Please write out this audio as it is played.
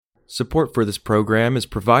Support for this program is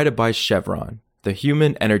provided by Chevron, the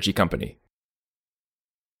human energy company.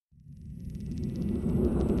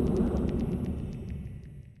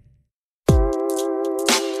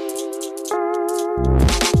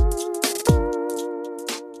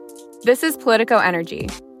 This is Politico Energy.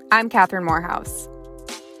 I'm Catherine Morehouse.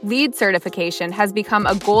 LEED certification has become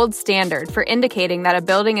a gold standard for indicating that a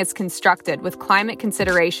building is constructed with climate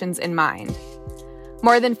considerations in mind.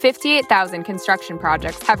 More than 58,000 construction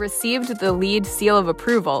projects have received the LEED seal of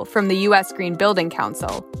approval from the U.S. Green Building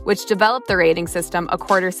Council, which developed the rating system a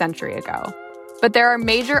quarter century ago. But there are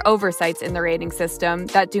major oversights in the rating system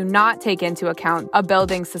that do not take into account a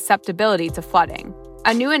building's susceptibility to flooding.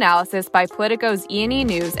 A new analysis by Politico's E&E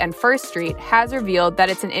News and First Street has revealed that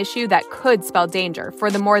it's an issue that could spell danger for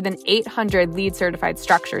the more than 800 LEED-certified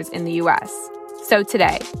structures in the U.S. So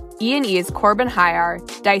today, E&E's Corbin Hayar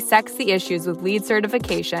dissects the issues with LEED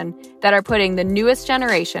certification that are putting the newest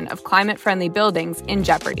generation of climate-friendly buildings in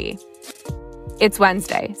jeopardy. It's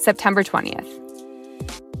Wednesday, September 20th.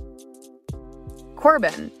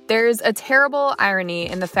 Corbin, there's a terrible irony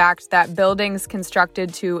in the fact that buildings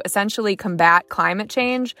constructed to essentially combat climate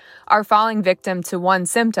change are falling victim to one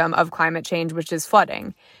symptom of climate change, which is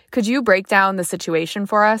flooding. Could you break down the situation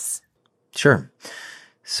for us? Sure.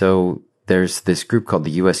 So there's this group called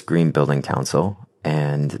the U.S. Green Building Council,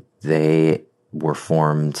 and they were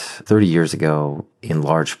formed 30 years ago in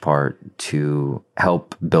large part to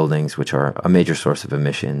help buildings, which are a major source of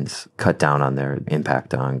emissions, cut down on their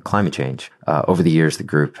impact on climate change. Over the years, the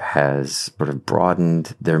group has sort of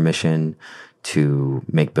broadened their mission to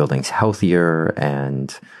make buildings healthier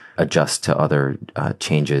and adjust to other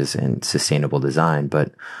changes in sustainable design.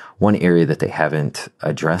 But one area that they haven't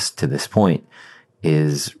addressed to this point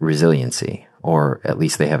is resiliency, or at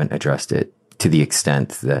least they haven't addressed it to the extent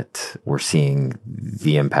that we're seeing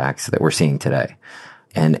the impacts that we're seeing today.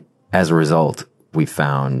 And as a result, we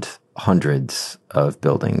found hundreds of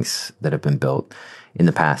buildings that have been built in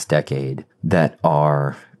the past decade that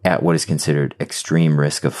are at what is considered extreme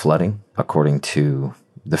risk of flooding, according to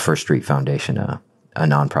the First Street Foundation, a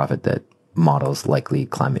nonprofit that models likely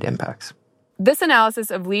climate impacts. This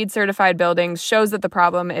analysis of LEED-certified buildings shows that the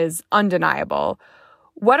problem is undeniable.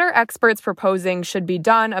 What are experts proposing should be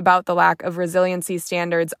done about the lack of resiliency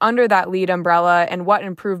standards under that LEED umbrella, and what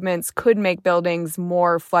improvements could make buildings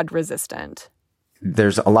more flood resistant?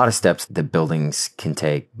 There's a lot of steps that buildings can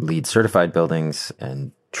take, LEED-certified buildings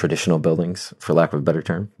and traditional buildings, for lack of a better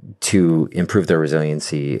term, to improve their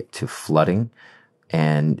resiliency to flooding.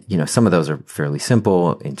 And, some of those are fairly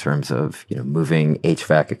simple in terms of, moving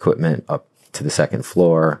HVAC equipment up to the second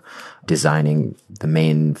floor, designing the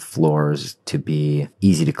main floors to be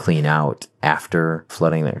easy to clean out after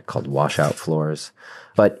flooding. They're called washout floors.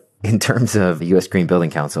 But in terms of the U.S. Green Building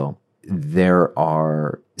Council, there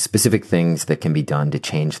are specific things that can be done to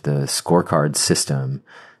change the scorecard system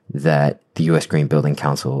that the U.S. Green Building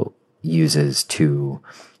Council uses to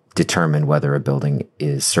determine whether a building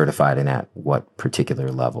is certified and at what particular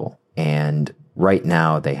level. And right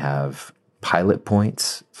now they have pilot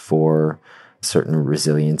points for certain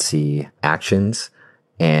resiliency actions,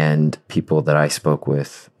 and people that I spoke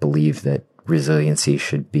with believe that resiliency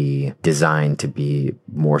should be designed to be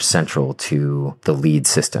more central to the LEED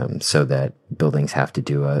system, so that buildings have to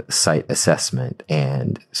do a site assessment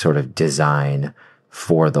and sort of design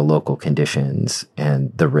for the local conditions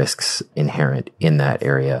and the risks inherent in that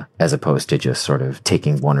area, as opposed to just sort of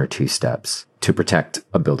taking one or two steps to protect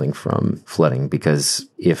a building from flooding. Because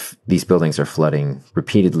if these buildings are flooding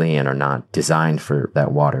repeatedly and are not designed for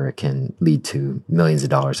that water, it can lead to millions of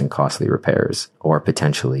dollars in costly repairs, or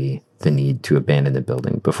potentially the need to abandon the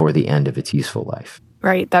building before the end of its useful life.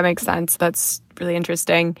 Right. That makes sense. That's really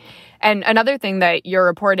interesting. And another thing that you're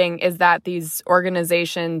reporting is that these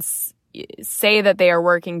organizations say that they are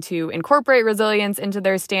working to incorporate resilience into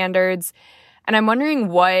their standards. And I'm wondering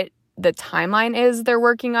what the timeline is they're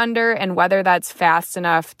working under, and whether that's fast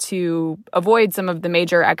enough to avoid some of the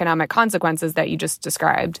major economic consequences that you just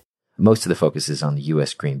described. Most of the focus is on the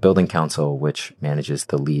U.S. Green Building Council, which manages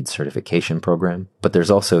the LEED certification program. But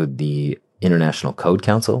there's also the International Code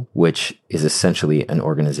Council, which is essentially an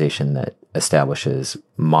organization that establishes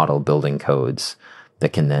model building codes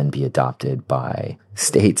that can then be adopted by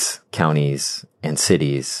states, counties, and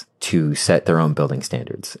cities to set their own building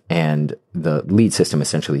standards. And the LEED system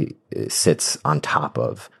essentially sits on top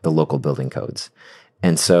of the local building codes.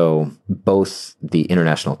 And so both the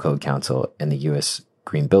International Code Council and the U.S.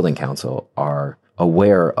 Green Building Council are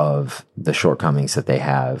aware of the shortcomings that they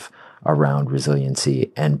have around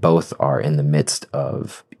resiliency, and both are in the midst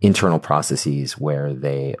of internal processes where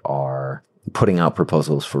they are putting out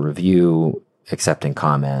proposals for review accepting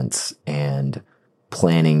comments and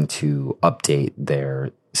planning to update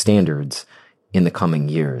their standards in the coming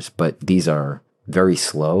years. But these are very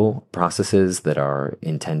slow processes that are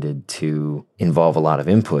intended to involve a lot of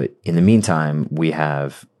input. In the meantime, we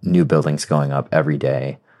have new buildings going up every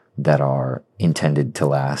day that are intended to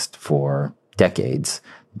last for decades,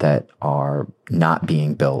 that are not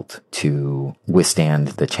being built to withstand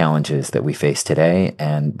the challenges that we face today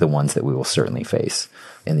and the ones that we will certainly face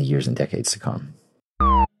in the years and decades to come.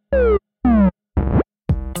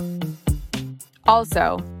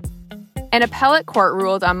 Also, an appellate court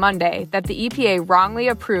ruled on Monday that the EPA wrongly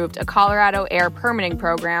approved a Colorado air permitting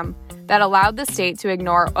program that allowed the state to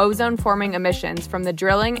ignore ozone-forming emissions from the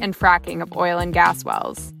drilling and fracking of oil and gas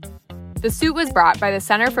wells. The suit was brought by the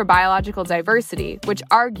Center for Biological Diversity, which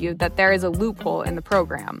argued that there is a loophole in the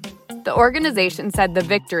program. The organization said the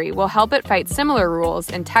victory will help it fight similar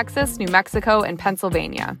rules in Texas, New Mexico, and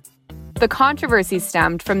Pennsylvania. The controversy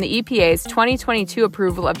stemmed from the EPA's 2022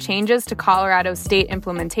 approval of changes to Colorado's state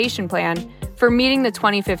implementation plan for meeting the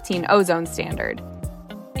 2015 ozone standard.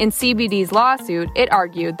 In CBD's lawsuit, it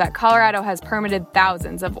argued that Colorado has permitted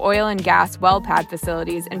thousands of oil and gas well pad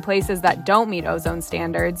facilities in places that don't meet ozone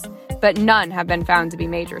standards, but none have been found to be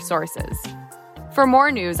major sources. For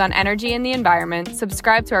more news on energy and the environment,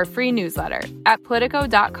 subscribe to our free newsletter at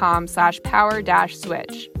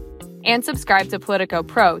politico.com/power-switch. And subscribe to Politico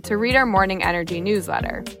Pro to read our morning energy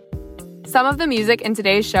newsletter. Some of the music in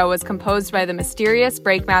today's show was composed by the mysterious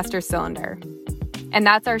Breakmaster Cylinder. And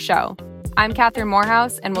that's our show. I'm Catherine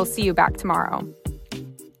Morehouse, and we'll see you back tomorrow.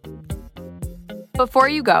 Before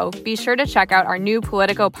you go, be sure to check out our new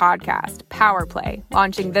Politico podcast, Power Play,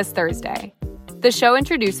 launching this Thursday. The show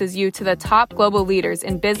introduces you to the top global leaders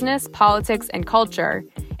in business, politics, and culture,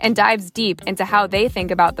 and dives deep into how they think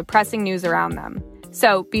about the pressing news around them.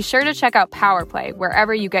 So be sure to check out Power Play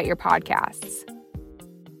wherever you get your podcasts.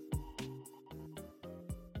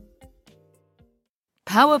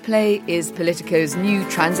 Power Play is Politico's new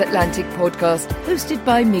transatlantic podcast, hosted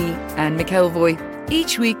by me, Anne McElvoy.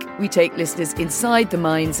 Each week, we take listeners inside the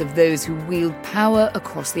minds of those who wield power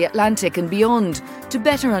across the Atlantic and beyond to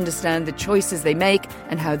better understand the choices they make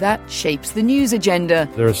and how that shapes the news agenda.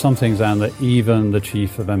 There are some things, Anne, that even the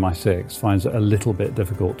chief of MI6 finds it a little bit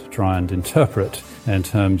difficult to try and interpret in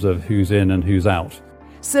terms of who's in and who's out.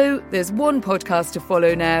 So there's one podcast to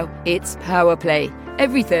follow now. It's Power Play,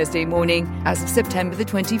 every Thursday morning as of September the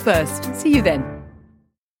 21st. See you then.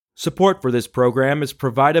 Support for this program is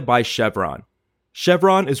provided by Chevron.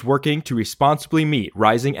 Chevron is working to responsibly meet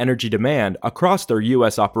rising energy demand across their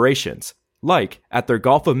U.S. operations, like at their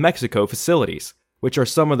Gulf of Mexico facilities, which are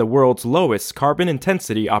some of the world's lowest carbon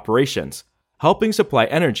intensity operations, helping supply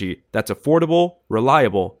energy that's affordable,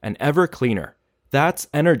 reliable, and ever cleaner. That's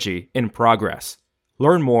energy in progress.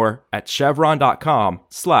 Learn more at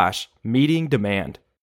chevron.com/meeting demand.